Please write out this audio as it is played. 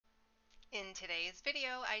In today's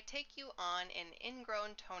video, I take you on an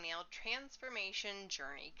ingrown toenail transformation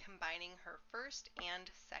journey, combining her first and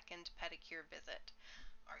second pedicure visit.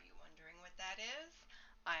 Are you wondering what that is?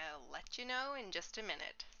 I'll let you know in just a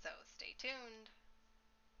minute, so stay tuned.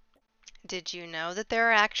 Did you know that there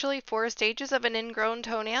are actually 4 stages of an ingrown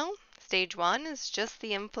toenail? Stage 1 is just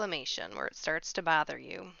the inflammation, where it starts to bother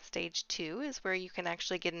you. Stage 2 is where you can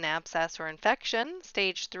actually get an abscess or infection.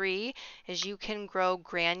 Stage 3 is you can grow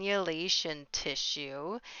granulation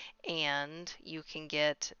tissue, and you can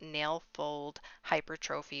get nail fold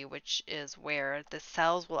hypertrophy, which is where the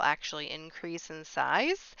cells will actually increase in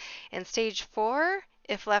size. And stage 4,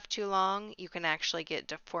 if left too long, you can actually get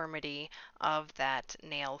deformity of that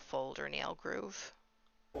nail fold or nail groove.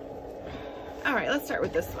 All right, let's start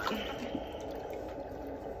with this one.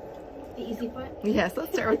 The easy foot? Yes,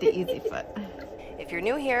 let's start with the easy foot. If you're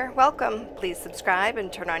new here, welcome. Please subscribe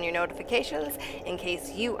and turn on your notifications in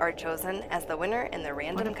case you are chosen as the winner in the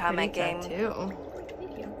random comment game. Thank you. All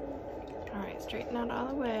right, straighten out all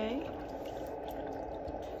the way.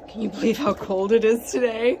 Can you believe how cold it is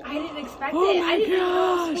today? I didn't expect Oh it. my I didn't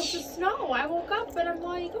know it was gosh. supposed to snow. I woke up and I'm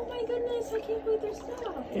like, oh my goodness, I can't believe there's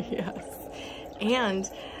snow. Yes. And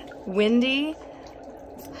windy.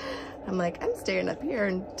 I'm like, I'm staying up here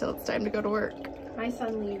until it's time to go to work. My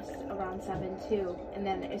son leaves around 7 too, and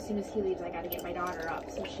then as soon as he leaves, I got to get my daughter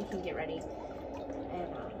up so she can get ready. And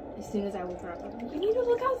as soon as I woke her up, I'm like, you need to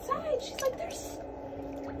look outside. She's like, there's...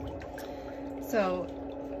 So,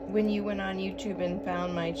 when you went on YouTube and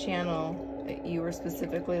found my channel, you were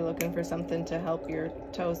specifically looking for something to help your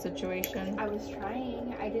toe situation? I was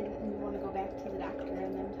trying. I didn't want to go back to the doctor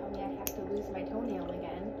and then tell me I have to lose my toenail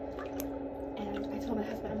again. And I told my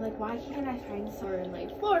husband, I'm like, why can't I find somewhere in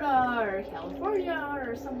like Florida or California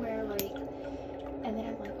or somewhere like... And then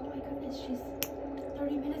I'm like, oh my goodness, she's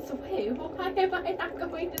 30 minutes away. Why am I not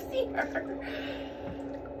going to see her?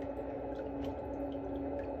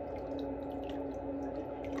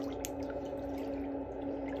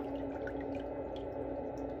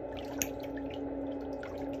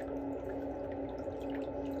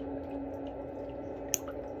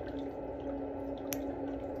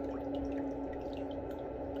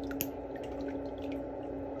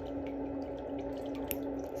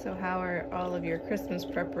 So how are all of your Christmas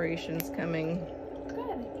preparations coming?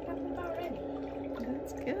 Good. I'm about ready.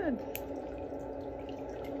 That's good.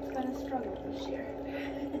 It's been a struggle this year.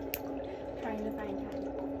 Trying to find time.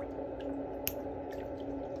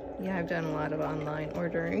 Yeah, I've done a lot of online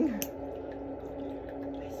ordering.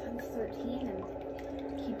 My son's 13 and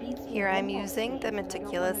he beats me. Here I'm almost using the days, and I don't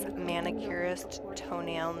Meticulous want him to Manicurist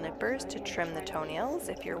toenail nippers to trim the toenails.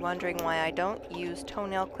 If you're wondering why I don't use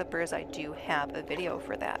toenail clippers, I do have a video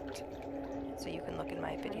for that. So you can look in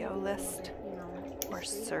my video list or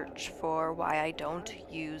search for why I don't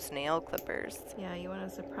use nail clippers. Yeah, you want to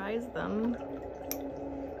surprise them.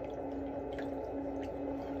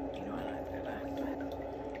 You know what,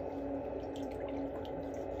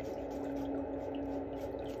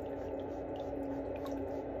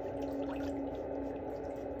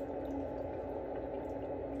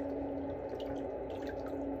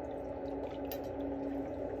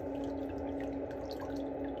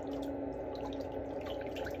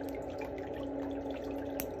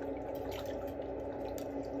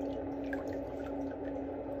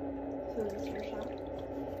 So is this your shop?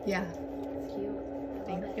 Yeah, It's cute. I love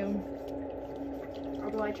thank it. you.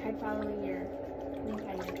 Although I tried following your link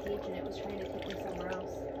on your page and it was trying to take me somewhere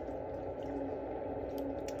else.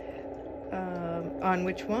 On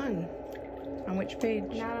which one? On which page?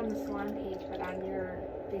 Not on the salon page, but on your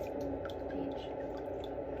Facebook page.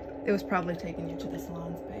 It was probably taking you to the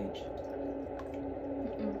salon's page.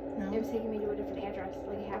 No? It was taking me to a different address,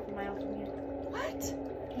 like a half a mile from here. What?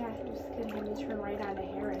 Yeah, it was gonna have me turn right onto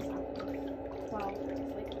Harris off of 12.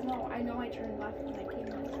 It's like, no, I know I turned left when I came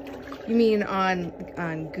out. You mean on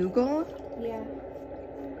Google? Yeah.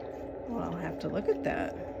 Well, I'll have to look at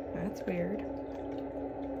that. That's weird.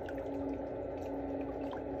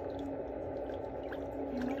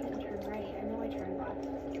 No, I didn't turn right. I know I turned left.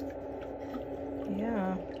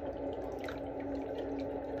 Yeah.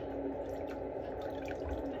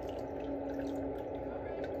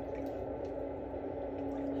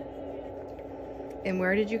 And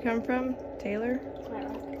where did you come from? Taylor? Flat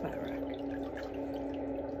Rock. Flat Rock.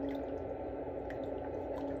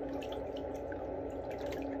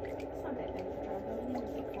 It's not that big of a drive, though. It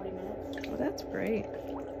was like 40 minutes. Well, that's great.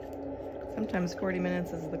 Sometimes 40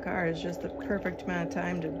 minutes is the car is just the perfect amount of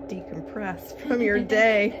time to decompress from your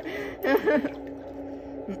day. And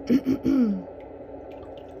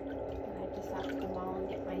I just stopped at the mall and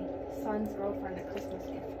get my son's girlfriend a Christmas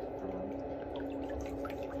gift.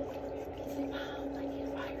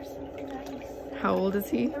 How old is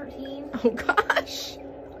he? 13. Oh gosh.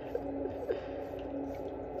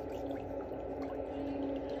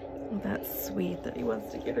 Well, that's sweet that he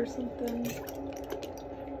wants to get her something.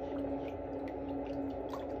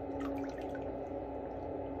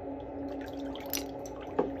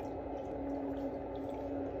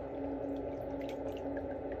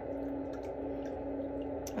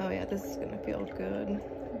 Oh yeah, this is gonna feel good.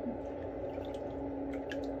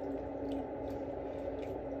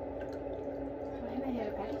 I haven't had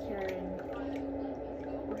a pedicure in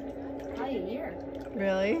probably a year.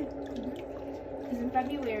 Really? Because in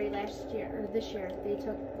February this year, they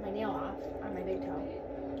took my nail off on my big toe.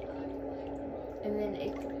 And then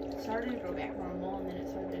it started to grow back normal, and then it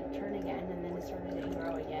started to turn again, and then it started to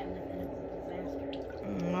grow again, and then it was a disaster.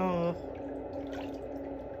 Oh.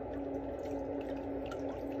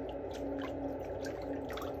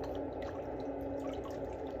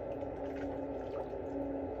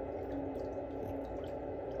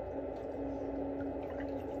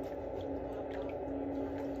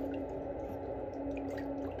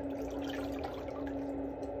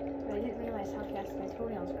 But I didn't realize how fast my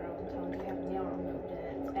toenails grow until you have a nail removed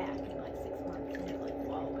and it's back in like 6 months, and you're like,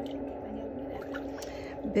 whoa, I didn't get my nail to do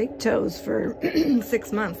that. Big toes for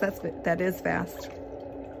 6 months. That is fast.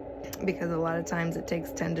 Because a lot of times it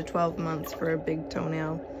takes 10 to 12 months for a big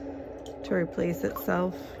toenail to replace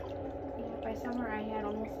itself. Yeah, by summer I had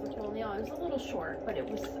almost the full nail. It was a little short, but it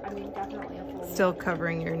was, I mean, definitely a full Still nail.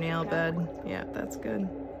 covering your nail Yeah. bed. Yeah, that's good.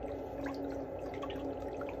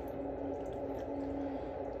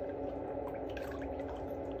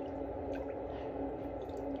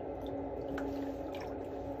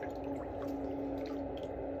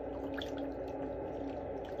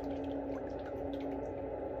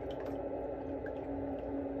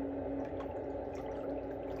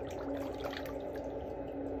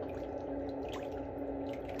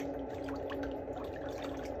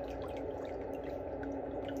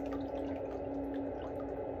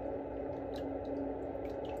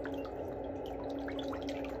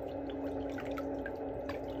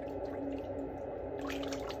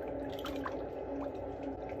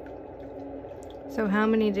 So how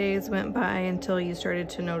many days went by until you started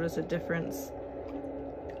to notice a difference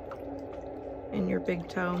in your big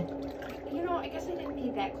toe? You know, I guess I didn't pay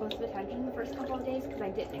that close of attention the first couple of days because I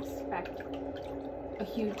didn't expect a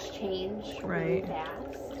huge change really Right.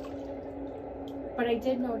 fast. But I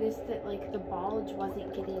did notice that, like, the bulge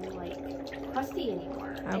wasn't getting, like, crusty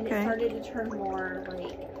anymore. And it Okay. started to turn more,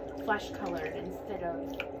 like, flesh colored instead of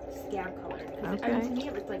scab colored. 'Cause, I mean, Okay. to me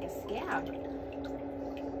it was like a scab.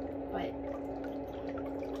 But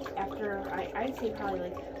after, I'd say probably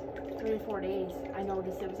like 3 or 4 days, I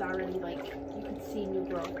noticed it was already, like, you could see new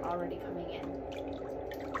growth already coming in.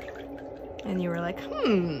 And you were like,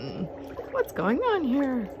 what's going on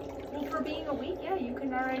here? Well, for being a week, yeah, you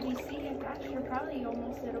can already see it. Gosh, you're probably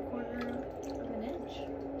almost at 1/4 of an inch.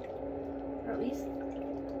 Or at least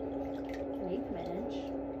 1/8 of an inch.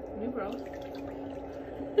 New growth.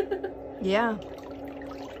 Yeah.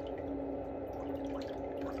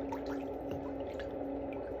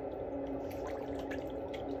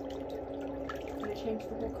 And it changed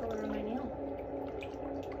the whole color of my nail.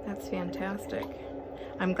 That's fantastic.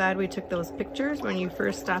 I'm glad we took those pictures when you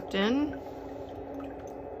first stopped in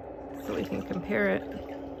so we can compare it.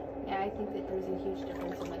 Yeah, I think that there's a huge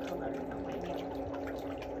difference in the color of my nail.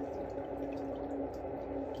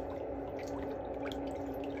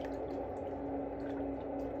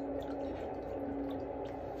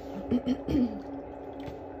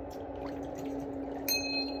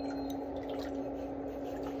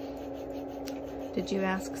 Did you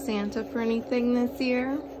ask Santa for anything this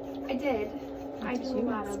year? I did. I did do a you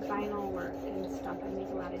lot ask? of vinyl work and stuff. I make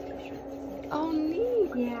a lot of t-shirts. Oh,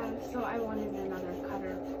 neat. Yeah, so I wanted another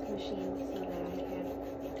cutter machine so that I had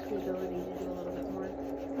the ability to do a little bit more.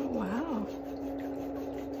 Oh, wow.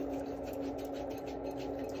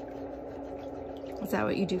 Is that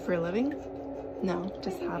what you do for a living? No,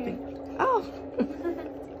 just hobby. Oh,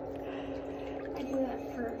 I do that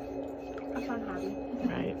for a fun hobby.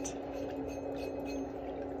 right.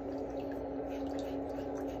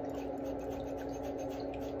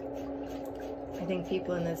 I think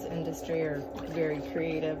people in this industry are very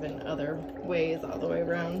creative in other ways all the way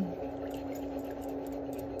around.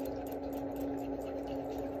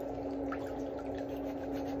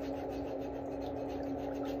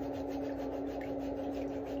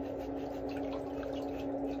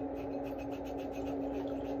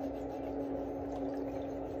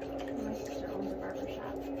 My sister owns a barber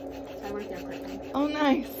shop, so I work there part-time. Oh,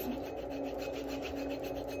 nice.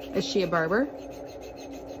 Is she a barber?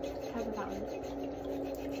 Has a fountain.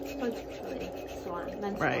 So it's really sore.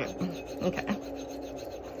 Then Right. sore. Okay.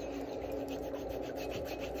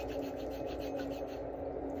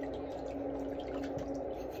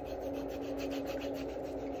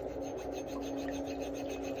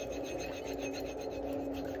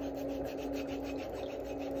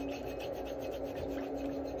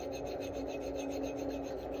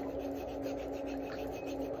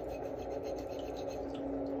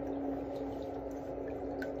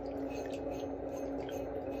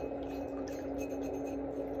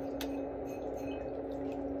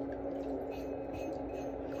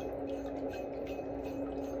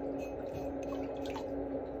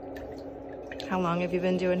 How long have you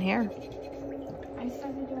been doing hair? I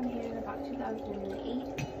started doing hair in about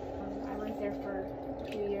 2008. I went there for a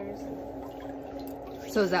few years.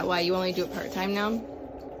 So is that why you only do it part-time now?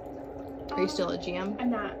 Are you still a GM? I'm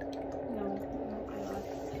not. No, I left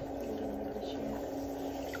the beginning of this year.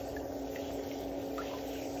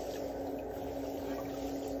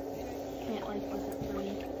 Plant life wasn't for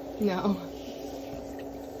me. No.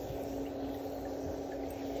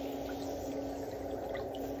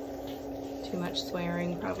 Too much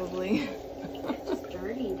swearing, probably. Just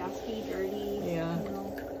dirty, dusty, dirty. Yeah. You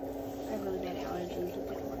know, I have really bad allergies. It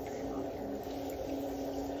didn't work very well for me.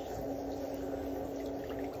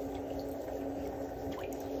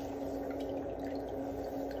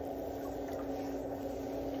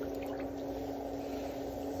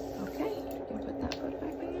 Okay, you can put that foot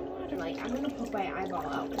back in the water. Like, I'm gonna poke my eyeball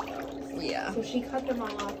out with those. Yeah. So she cut them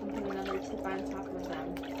all off and put another tip on top of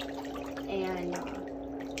them. And,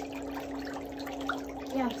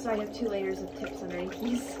 yeah, so I have 2 layers of tips underneath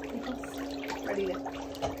these nails. Ready to...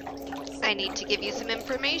 I need to give you some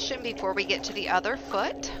information before we get to the other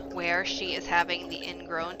foot where she is having the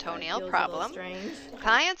ingrown toenail problem.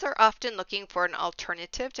 Clients are often looking for an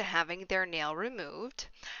alternative to having their nail removed.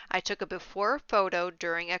 I took a before photo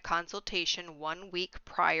during a consultation 1 week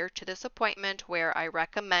prior to this appointment where I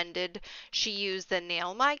recommended she use the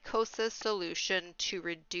nail mycosis solution to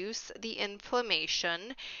reduce the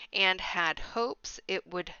inflammation and had hopes it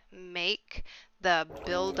would make the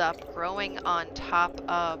buildup growing on top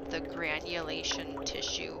of the granulation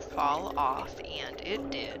tissue fall off, and it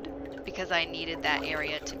did, because I needed that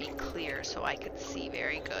area to be clear so I could see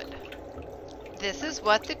very good. This is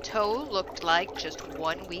what the toe looked like just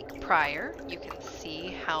 1 week prior. You can see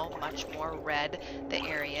how much more red the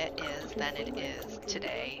area is than it is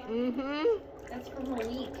today. That's from a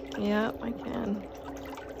week. Yep, I can.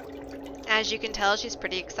 As you can tell, she's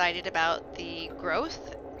pretty excited about the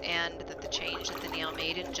growth and the change that the nail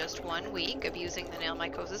made in just 1 week of using the nail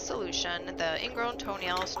mycosis solution. The ingrown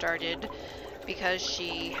toenail started because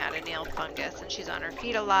she had a nail fungus and she's on her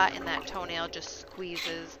feet a lot, and that toenail just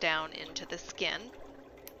squeezes down into the skin.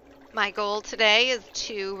 My goal today is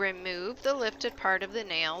to remove the lifted part of the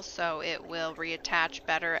nail so it will reattach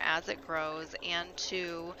better as it grows, and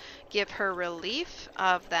to give her relief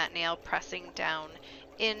of that nail pressing down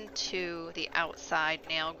into the outside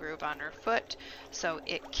nail groove on her foot so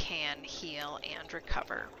it can heal and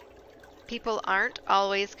recover. People aren't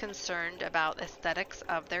always concerned about aesthetics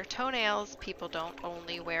of their toenails. People don't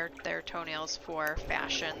only wear their toenails for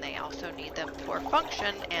fashion, they also need them for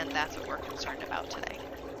function, and that's what we're concerned about today.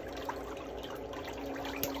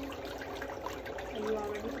 Are you all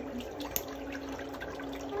ready for Christmas?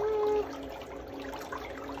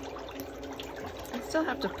 I still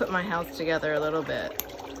have to put my house together a little bit.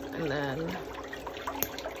 And then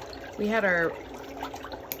we had our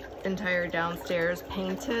entire downstairs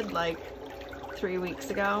painted like 3 weeks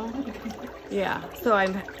ago. Yeah, so I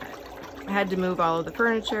had to move all of the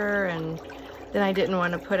furniture, and then I didn't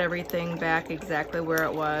want to put everything back exactly where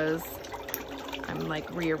it was. I'm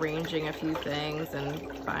like rearranging a few things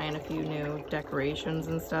and buying a few new decorations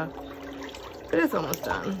and stuff. But it's almost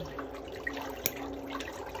done.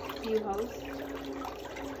 Do you host?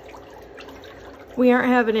 We aren't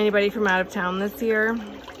having anybody from out of town this year,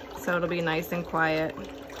 so it'll be nice and quiet.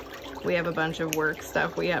 We have a bunch of work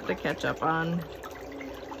stuff we have to catch up on.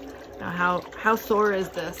 Now, how sore is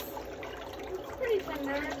this? It's pretty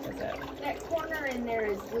tender. Is it? That corner in there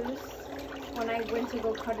is loose. When I went to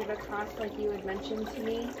go cut it across like you had mentioned to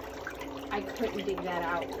me, I couldn't dig that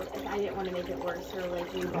out. I didn't want to make it worse or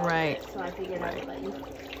like revolve it, so I figured I would let you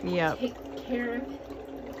take care of it.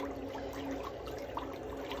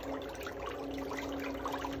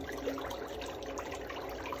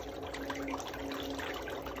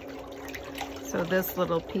 So this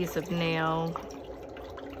little piece of nail,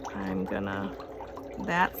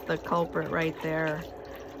 that's the culprit right there,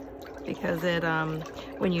 because it,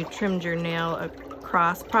 when you trimmed your nail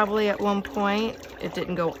across probably at one point, it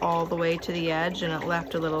didn't go all the way to the edge and it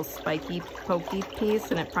left a little spiky, pokey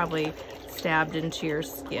piece, and it probably stabbed into your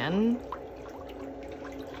skin.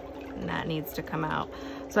 And that needs to come out.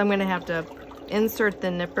 So I'm gonna have to insert the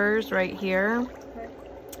nippers right here.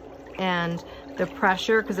 And the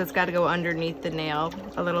pressure, because it's got to go underneath the nail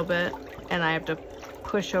a little bit, and I have to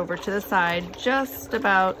push over to the side just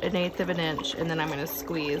about 1/8 of an inch, and then I'm going to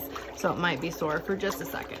squeeze, so it might be sore for just a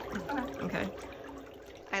second. Okay.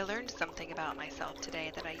 I learned something about myself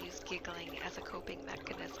today that I use giggling as a coping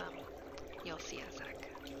mechanism. You'll see in a sec.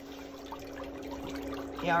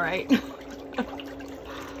 Yeah, all right.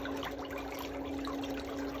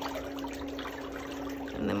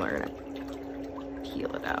 And then we're going to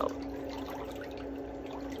peel it out.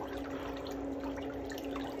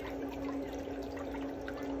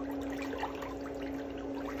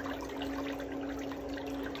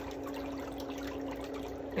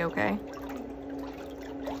 You okay?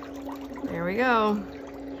 There we go.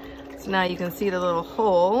 So now you can see the little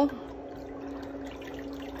hole.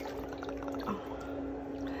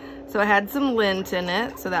 So I had some lint in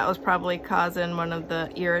it, so that was probably causing one of the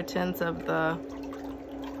irritants of the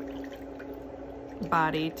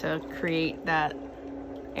body to create that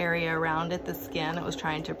area around it, the skin. It was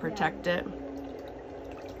trying to protect it.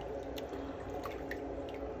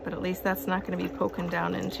 But at least that's not going to be poking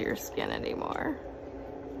down into your skin anymore.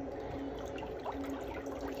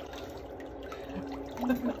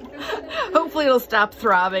 Hopefully it'll stop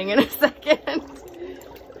throbbing in a second.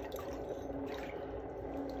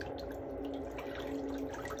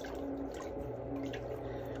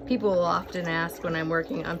 People will often ask when I'm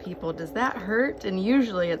working on people, does that hurt? And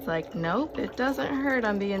usually it's like, nope, it doesn't hurt.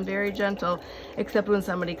 I'm being very gentle, except when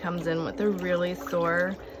somebody comes in with a really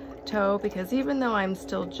sore toe, because even though I'm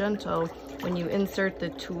still gentle, when you insert the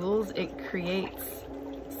tools, it creates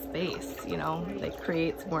space, you know, it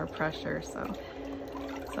creates more pressure. So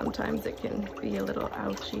sometimes it can be a little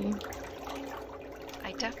ouchy.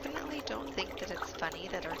 I definitely don't think that it's funny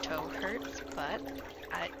that her toe hurts, but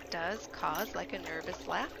it does cause like a nervous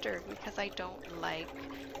laughter because I don't like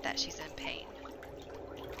that she's in pain.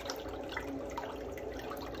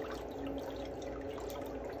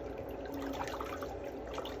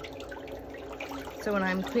 So when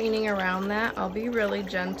I'm cleaning around that, I'll be really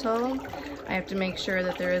gentle. I have to make sure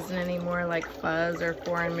that there isn't any more like fuzz or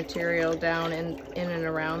foreign material down in and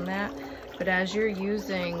around that. But as you're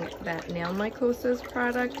using that nail mycosis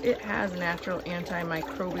product, it has natural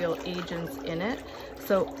antimicrobial agents in it,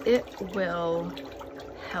 so it will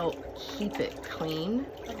help keep it clean.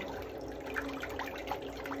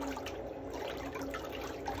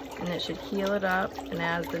 And it should heal it up, and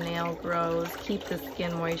as the nail grows, keep the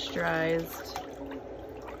skin moisturized.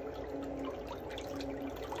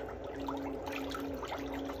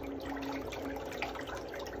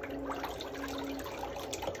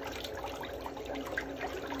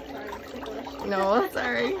 No,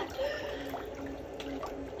 sorry.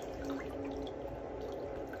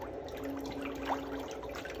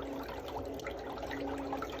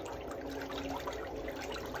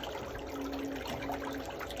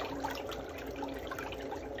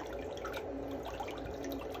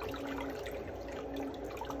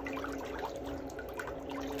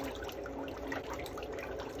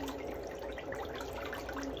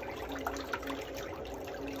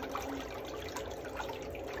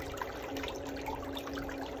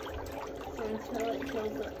 Until it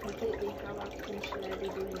heals up completely, how often should I be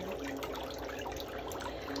doing this?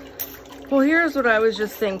 Well, here's what I was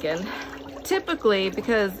just thinking. Typically,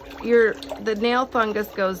 because the nail fungus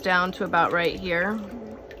goes down to about right here,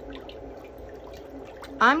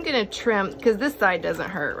 I'm gonna trim, because this side doesn't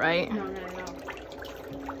hurt, right? No, not at all.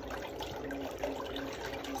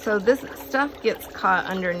 So this stuff gets caught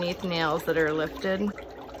underneath nails that are lifted.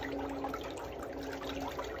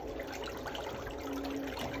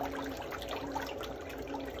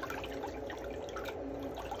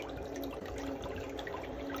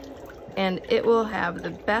 And it will have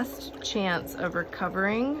the best chance of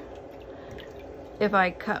recovering if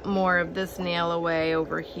I cut more of this nail away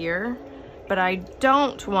over here. But I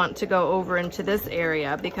don't want to go over into this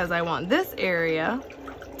area because I want this area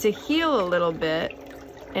to heal a little bit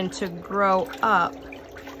and to grow up.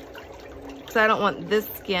 So I don't want this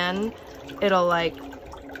skin, it'll like,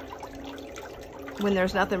 when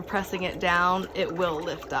there's nothing pressing it down, it will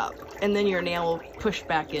lift up. And then your nail will push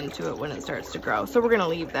back into it when it starts to grow. So we're gonna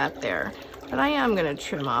leave that there. But I am gonna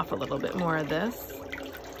trim off a little bit more of this.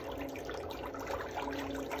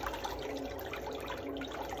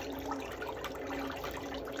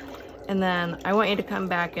 And then I want you to come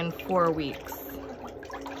back in 4 weeks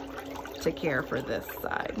to care for this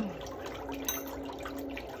side.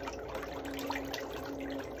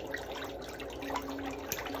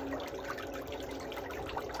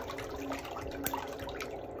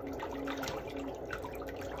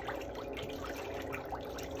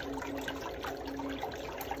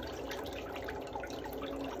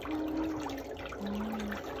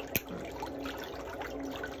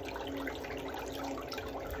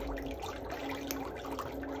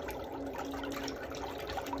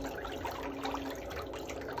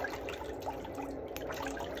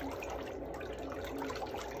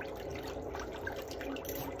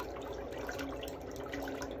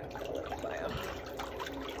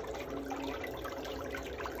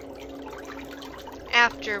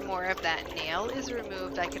 after more of that nail is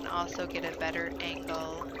removed, I can also get a better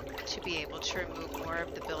angle to be able to remove more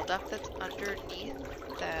of the buildup that's underneath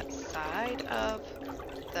that side of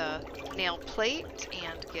the nail plate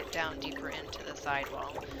and get down deeper into the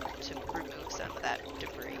sidewall to remove some of that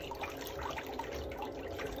debris.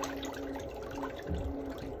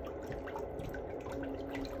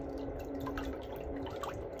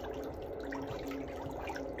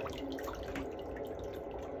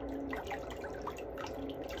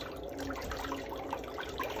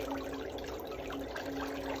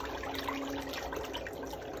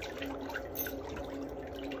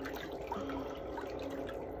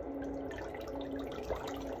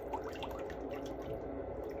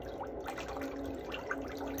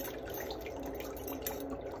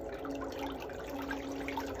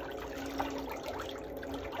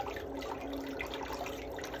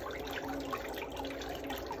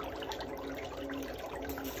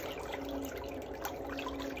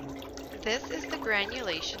 This is the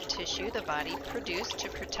granulation tissue the body produced to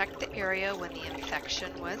protect the area when the infection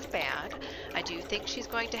was bad. I do think she's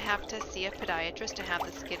going to have to see a podiatrist to have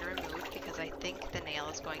the skin removed because I think the nail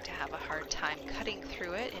is going to have a hard time cutting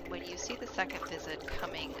through it, and when you see the second visit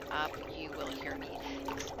coming up, you will hear me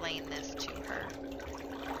explain this to her.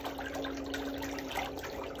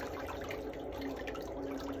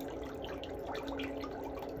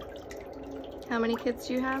 How many kids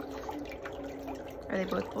do you have? Are they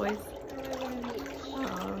both boys?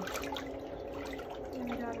 Oh.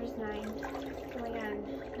 My daughter's 9, going on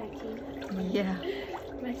 19. Yeah.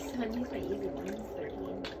 My son, he's my easy one, he's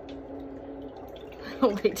 13.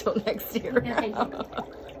 I'll wait till next year. Yeah, I know.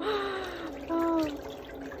 Oh.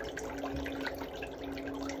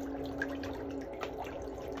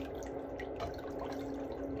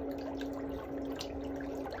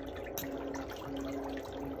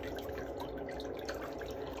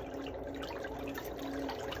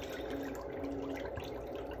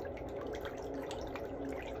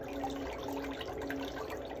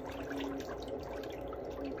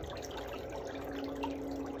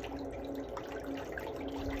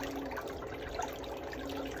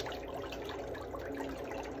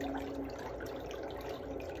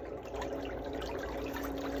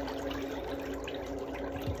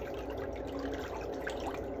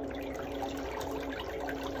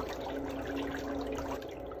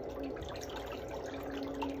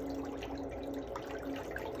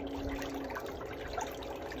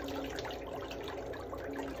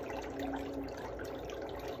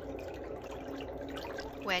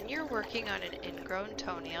 When you're working on an ingrown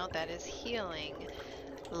toenail that is healing,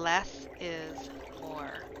 less is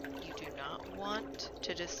more. You do not want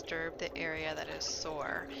to disturb the area that is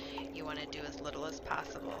sore. You want to do as little as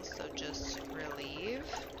possible. So just relieve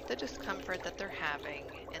the discomfort that they're having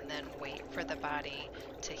and then wait for the body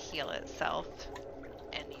to heal itself.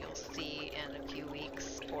 And you'll see in a few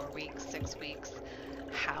weeks, 4 weeks, 6 weeks,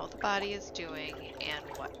 how the body is doing and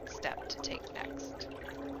what step to take next.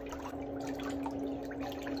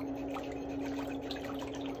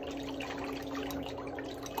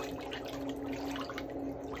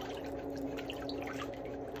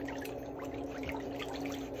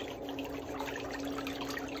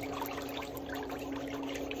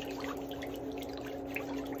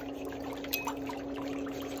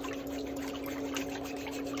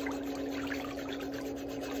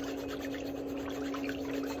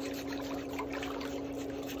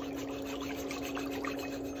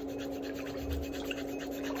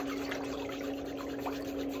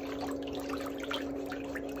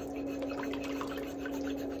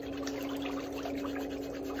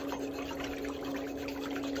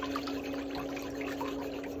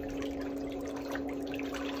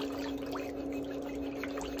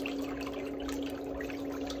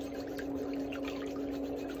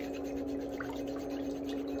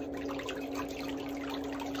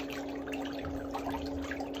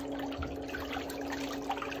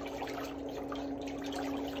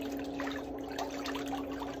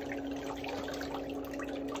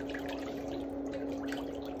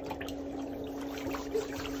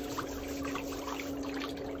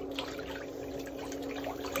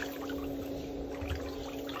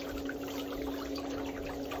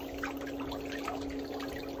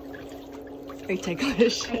 Are you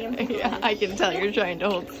ticklish? I am ticklish. Yeah, I can tell you're trying to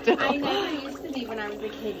hold still. I never used to be when I was a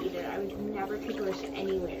kid either. I was never ticklish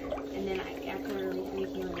anywhere. And then after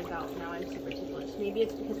making an adult, now I'm super ticklish. Maybe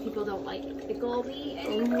it's because people don't like tickle me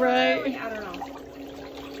anymore. Right. Like, I don't know.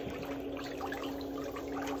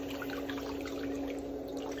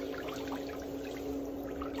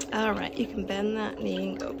 All right, you can bend that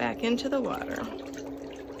knee and go back into the water.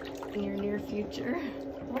 In your near future,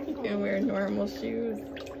 you can wear normal shoes.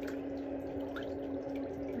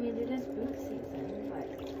 boot season, but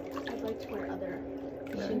I'd like to wear other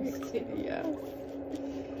shoes too. Yeah.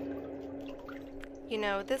 You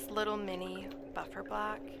know, this little mini buffer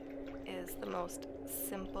block is the most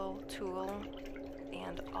simple tool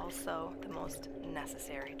and also the most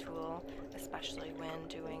necessary tool, especially when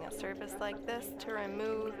doing a service like this, to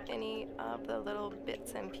remove any of the little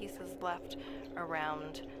bits and pieces left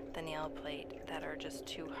around the nail plate that are just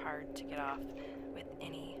too hard to get off with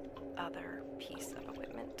any other piece of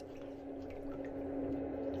equipment.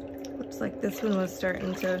 Looks like this one was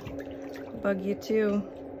starting to bug you too.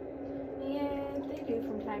 Yeah, they do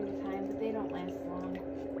from time to time, but they don't last long.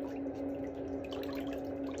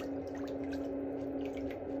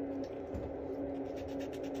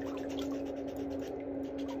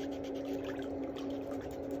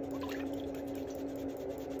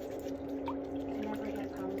 I never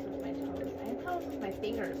had problems with my toes. I had problems with my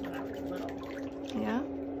fingers when I was little. Yeah?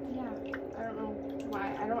 Yeah, I don't know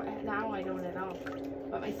why. Now I don't at all.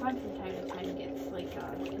 But my son from time to time gets like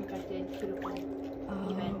infected cuticle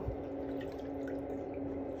even.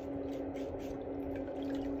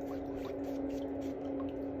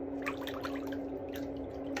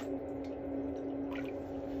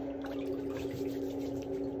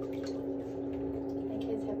 My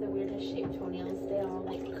kids have the weirdest shaped toenails. They all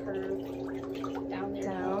like curve down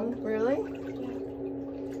their nose. Really? Yeah.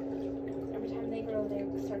 Every time they grow, they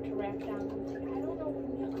start to wrap down. I'm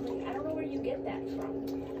like, I don't know where you get that from.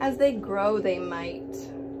 As they grow, they might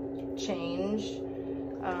change.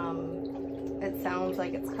 It sounds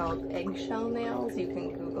like it's called eggshell nails. You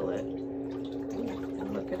can Google it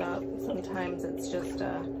and look it up. Sometimes it's just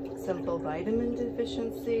a simple vitamin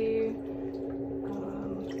deficiency,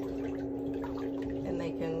 and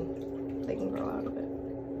they can grow out of it.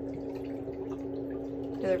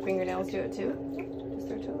 Do their fingernails do it too? Just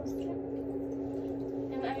their toes?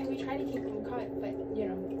 And I mean, we try to keep them cut, but you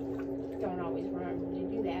know, don't always remember to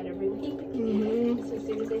do that every week. Mm-hmm. So as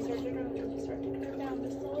soon as they start to grow, they just start to curve down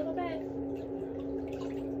just a little bit.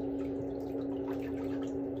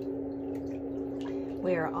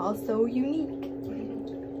 We are all so unique.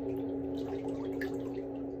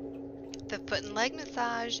 The foot and leg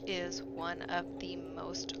massage is one of the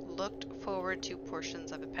most looked forward to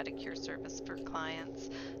portions of a pedicure service for clients.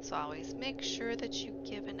 So always make sure that you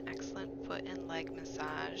give an excellent foot and leg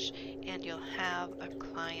massage and you'll have a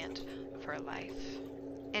client for life.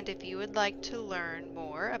 And if you would like to learn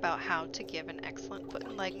more about how to give an excellent foot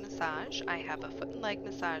and leg massage, I have a foot and leg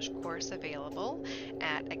massage course available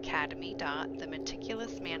at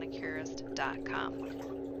academy.themeticulousmanicurist.com.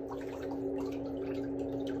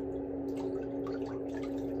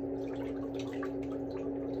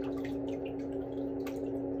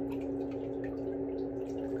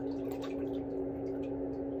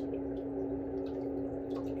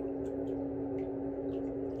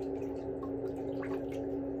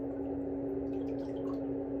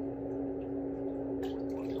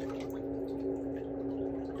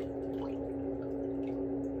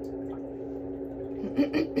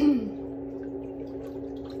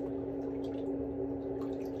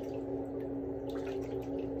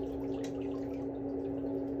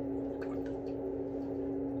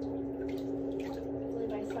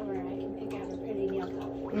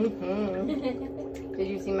 Did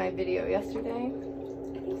you see my video yesterday?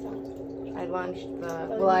 I think so. I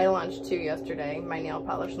launched two yesterday. My nail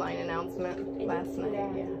polish line announcement last night. Yeah.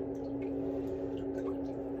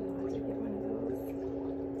 I'll have to get one of those.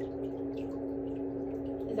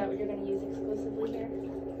 Is that what you're going to use exclusively here?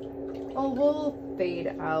 Oh, we'll fade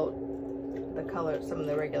out the color, some of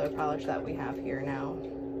the regular polish that we have here now.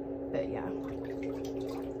 But yeah.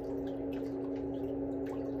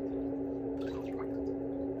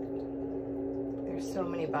 So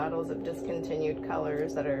many bottles of discontinued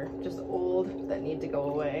colors that are just old that need to go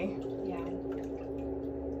away. Yeah.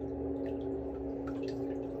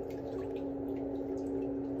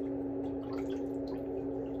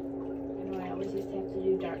 I know I always used to have to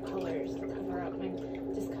do dark colors to cover up my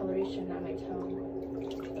discoloration on my toe.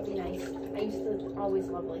 That'd be nice. I used to always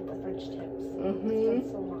love like the French tips. It's been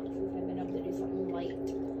so long since I've been able to do something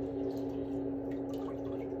light.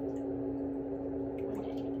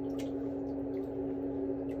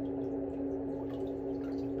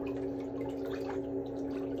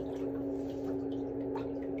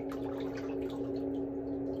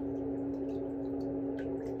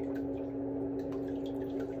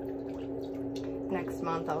 Next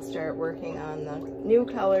month I'll start working on the new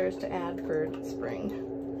colors to add for spring.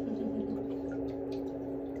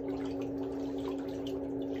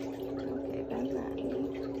 Okay, bend that knee.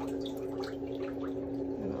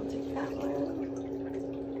 And I'll take that one.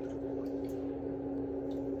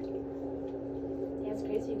 Yeah, it's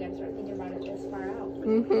crazy. You gotta start thinking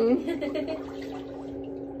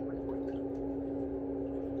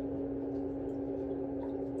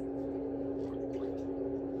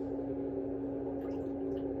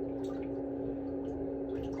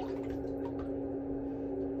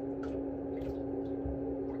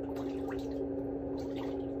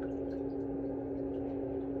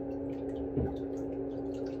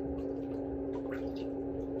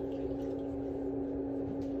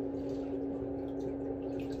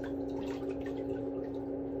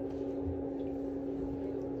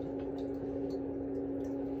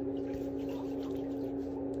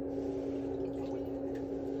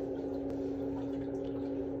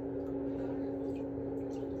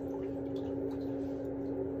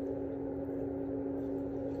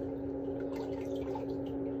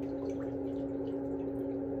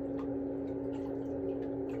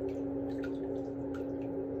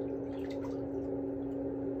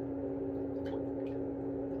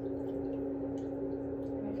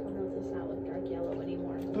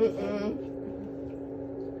Mm-mm.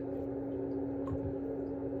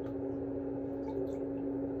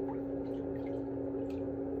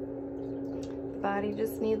 The body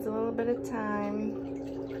just needs a little bit of time.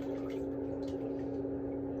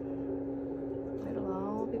 It'll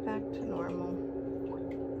all be back to normal.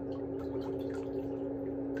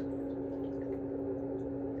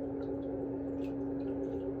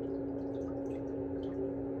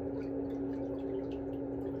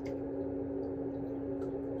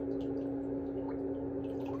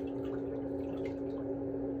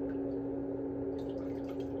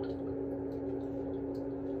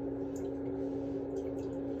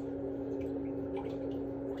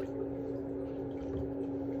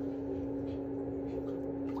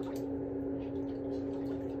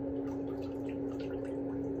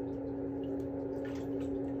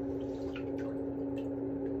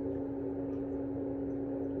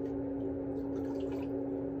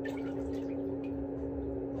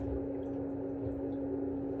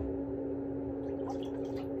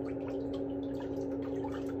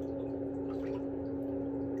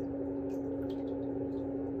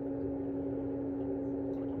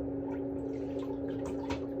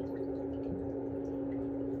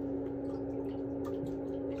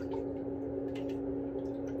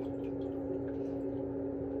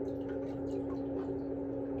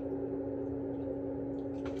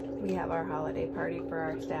 We have our holiday party for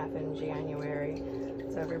our staff in January,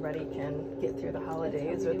 so everybody can get through the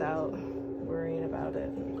holidays without worrying about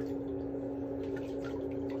it.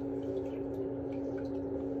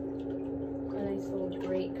 A nice little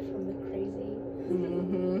break from the crazy,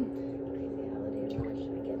 Mm-hmm. crazy holiday rush.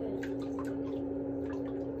 I get it.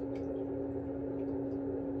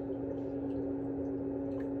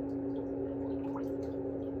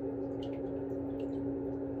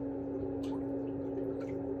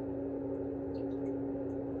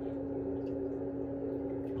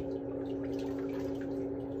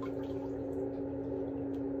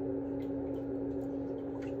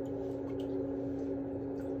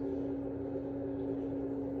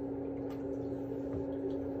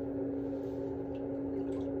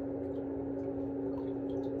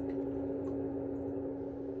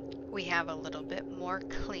 We have a little bit more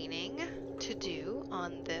cleaning to do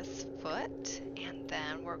on this foot, and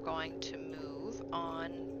then we're going to move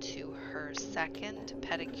on to her second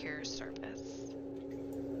pedicure service.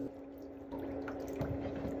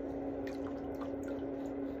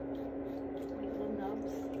 Little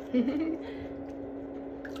nubs.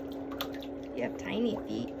 You have tiny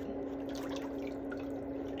feet.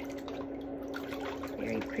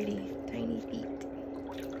 Very pretty, tiny feet.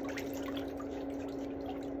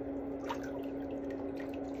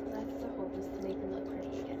 That's the hope, is to make them look pretty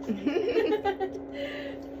again.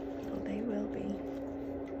 Well, they will be.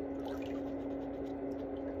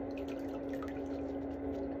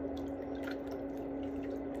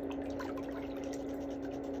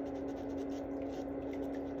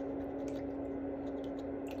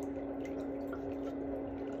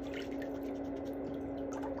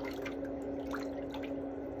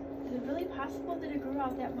 Is it really possible that it grew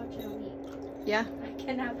out that much in a week? Yeah. I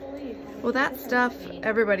cannot believe that. Well, that That's stuff, insane.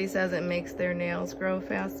 everybody says it makes their nails grow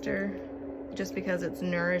faster just because it's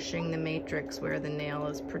nourishing the matrix where the nail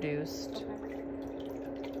is produced. Okay.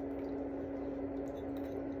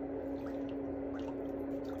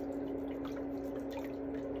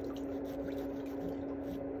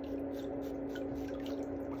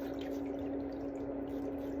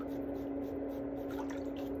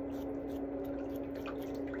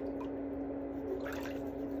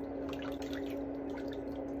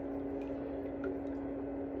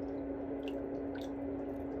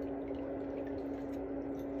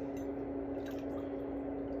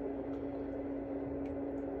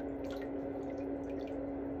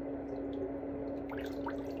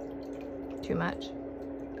 too much?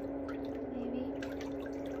 Maybe.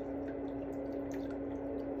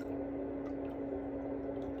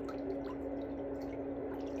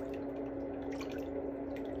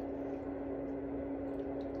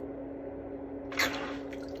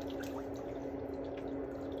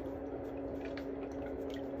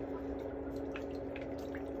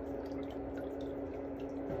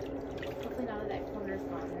 Hopefully now that that corner's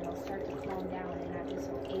gone, then it'll start to calm down and not be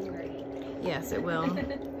so angry. Yes, it will.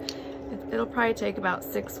 It'll probably take about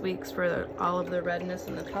 6 weeks for all of the redness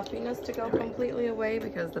and the puffiness to go completely away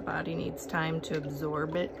because the body needs time to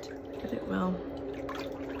absorb it, but it will.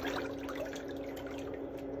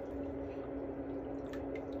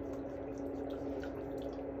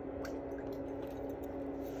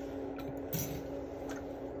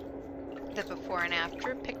 The before and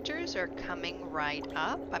after pictures are coming right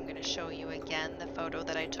up. I'm going to show you again the photo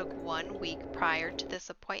that I took 1 week prior to this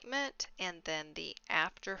appointment, and then the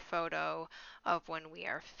after photo of when we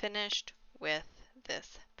are finished with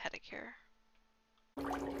this pedicure.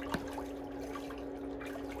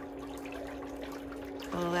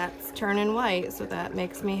 Well, that's turning white, so that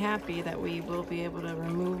makes me happy that we will be able to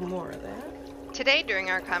remove more of that. Today during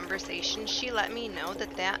our conversation, she let me know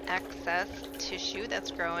that that excess tissue that's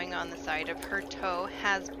growing on the side of her toe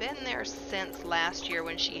has been there since last year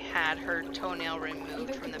when she had her toenail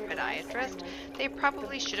removed from the podiatrist. They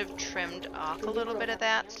probably should have trimmed off a little bit of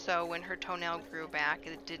that so when her toenail grew back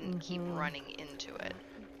it didn't keep running into it.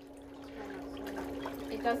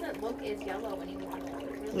 It doesn't look as yellow anymore.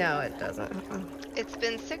 No, it doesn't. It's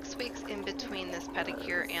been 6 weeks in between this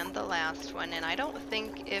pedicure and the last one, and I don't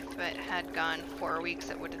think if it had gone 4 weeks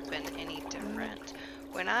it would have been any different.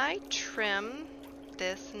 When I trim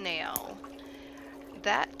this nail,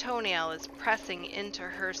 that toenail is pressing into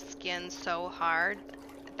her skin so hard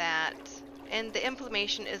that, and the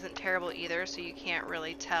inflammation isn't terrible either, so you can't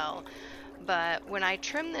really tell. But when I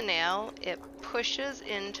trim the nail, it pushes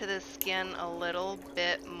into the skin a little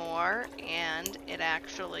bit more, and it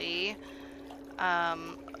actually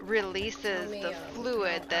releases the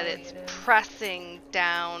fluid that it's pressing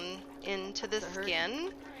down into the skin.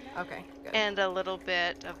 Okay, good. And a little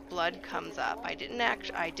bit of blood comes up. I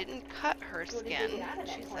didn't cut her skin.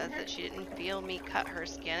 She says that she didn't feel me cut her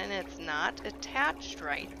skin, and it's not attached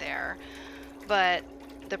right there. But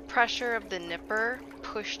the pressure of the nipper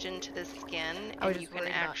pushed into the skin, and you can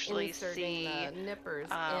actually see the nippers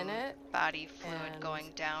in it. Body fluid going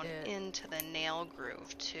down into the nail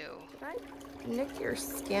groove too. Did I nick your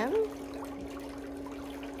skin?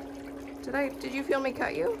 Did you feel me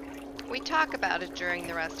cut you? We talk about it during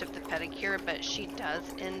the rest of the pedicure, but she does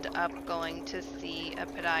end up going to see a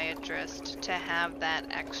podiatrist to have that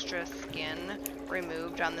extra skin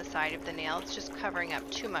removed on the side of the nail. It's just covering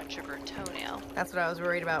up too much of her toenail. That's what I was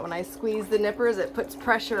worried about. When I squeeze the nippers, it puts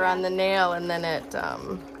pressure on the nail, and then it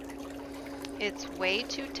It's way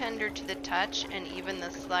too tender to the touch, and even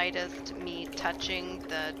the slightest me touching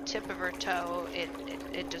the tip of her toe,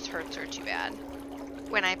 it just hurts her too bad.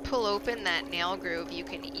 When I pull open that nail groove, you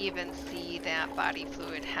can even see that body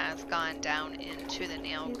fluid has gone down into the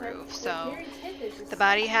nail groove. So the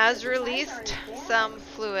body has released some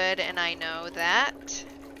fluid, and I know that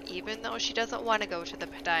even though she doesn't want to go to the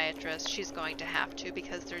podiatrist, she's going to have to,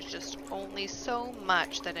 because there's just only so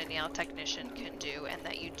much that a nail technician can do, and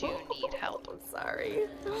that you do need help. I'm sorry.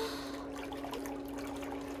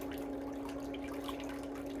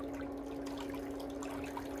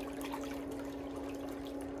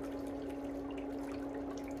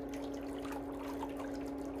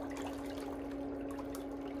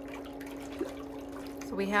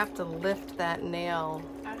 So we have to lift that nail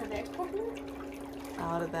Out of that corner?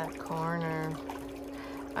 out of that corner.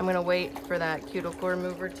 I'm gonna wait for that cuticle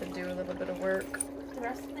remover to do a little bit of work. The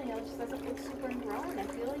rest of the nail just doesn't look super ingrown. I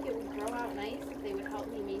feel like it would grow out nice if they would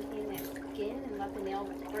help me maintain that skin and let the nail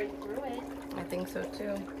break through it. I think so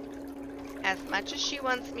too. As much as she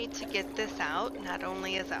wants me to get this out, not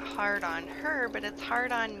only is it hard on her, but it's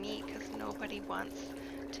hard on me, because nobody wants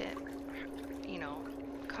to, you know,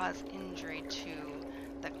 cause injury to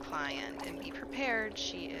the client. And be prepared,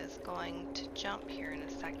 she is going to jump here in a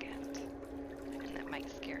second, and that might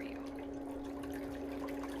scare you.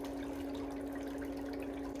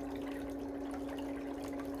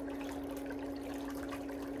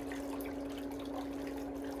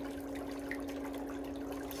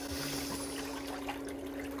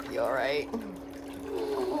 You alright?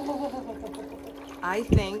 I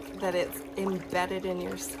think that it's embedded in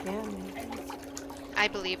your skin. I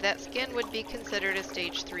believe that skin would be considered a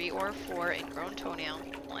stage 3 or 4 ingrown toenail.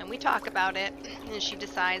 And we talk about it, and she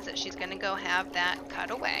decides that she's going to go have that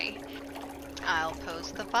cut away. I'll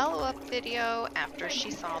post the follow-up video after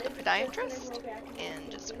she saw the podiatrist in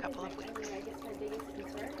just a couple of weeks. I guess my biggest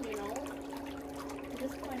concern, you know. At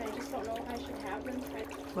this point, I just don't know if I should have them.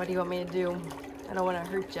 What do you want me to do? I don't want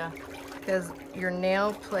to hurt you. Because your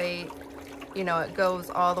nail plate, you know, it goes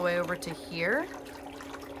all the way over to here.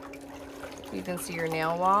 You can see your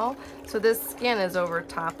nail wall. So this skin is over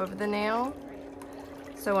top of the nail.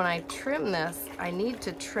 So when I trim this, I need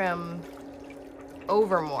to trim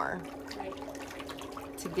over more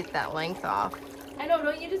to get that length off. I know,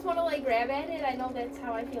 don't you just want to like grab at it? I know that's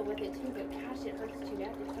how I feel with it too, but gosh, it hurts too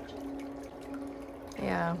bad to touch it.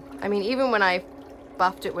 Yeah, I mean, even when I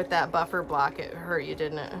buffed it with that buffer block, it hurt you,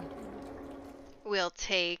 didn't it? We'll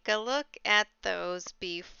take a look at those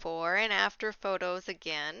before and after photos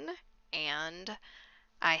again, and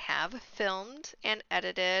I have filmed and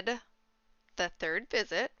edited the third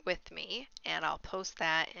visit with me, and I'll post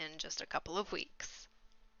that in just a couple of weeks.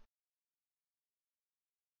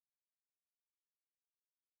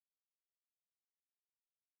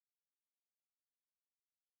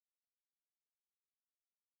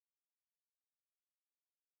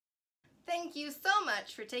 Thank you so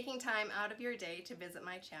much for taking time out of your day to visit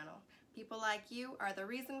my channel. People like you are the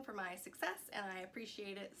reason for my success, and I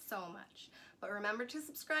appreciate it so much. But remember to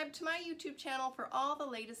subscribe to my YouTube channel for all the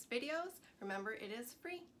latest videos. Remember, it is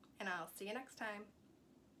free, and I'll see you next time.